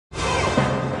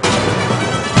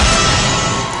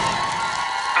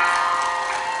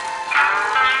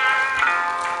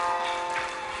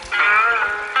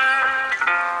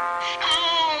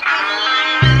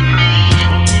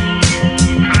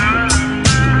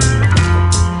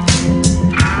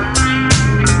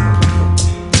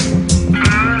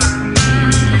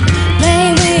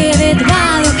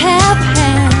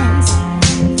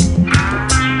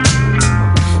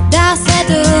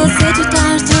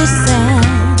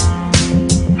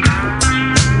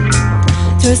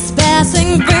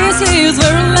seas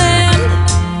where I land.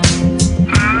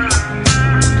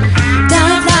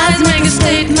 Time flies, make a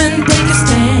statement, take a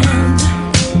stand.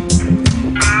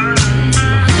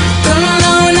 Come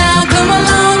along now, come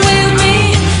along with me.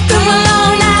 Come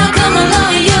along now, come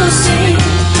along, you'll see.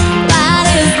 What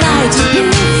it's like to be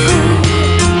free.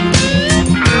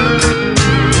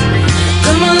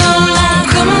 Come along now,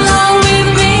 come along with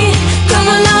me. Come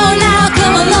along now,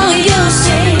 come along, you'll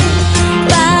see.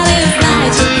 What it's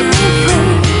like to be free.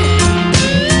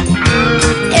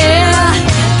 Yeah,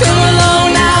 come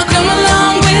along now, come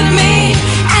along with me,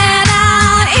 and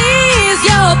I'll ease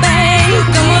your pain.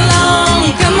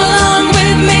 Come along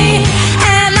with me,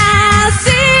 and I'll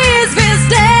seize this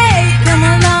day. Come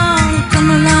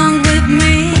along with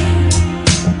me.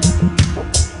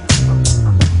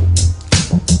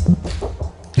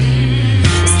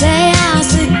 Stay out,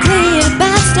 stay clear,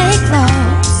 but stay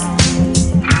close.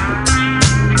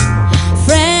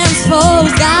 Friends,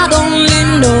 foes, God only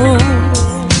knows.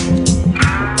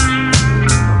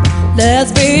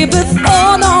 Let's be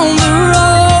born on the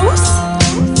rose.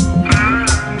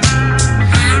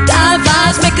 Time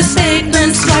flies, make a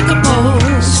statement, strike a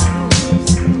pose.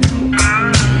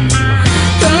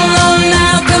 Come along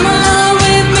now, come along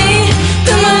with me.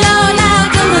 Come along now,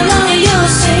 come along, you'll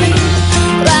see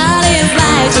what it's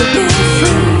like to be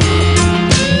free.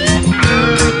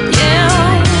 Yeah,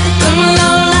 come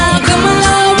along now, come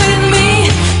along with me.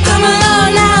 Come along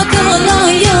now, come along,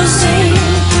 you'll see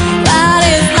what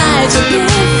it's like to be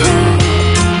free.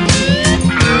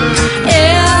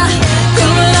 Yeah,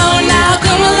 come along now,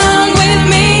 come along with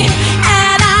me,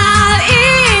 and I'll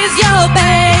ease your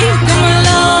pain.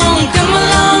 Come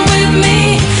along with me,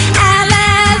 and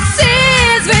let's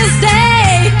seize this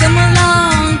day. Come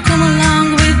along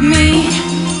with me.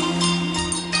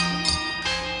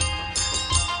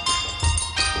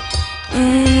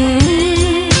 Mm.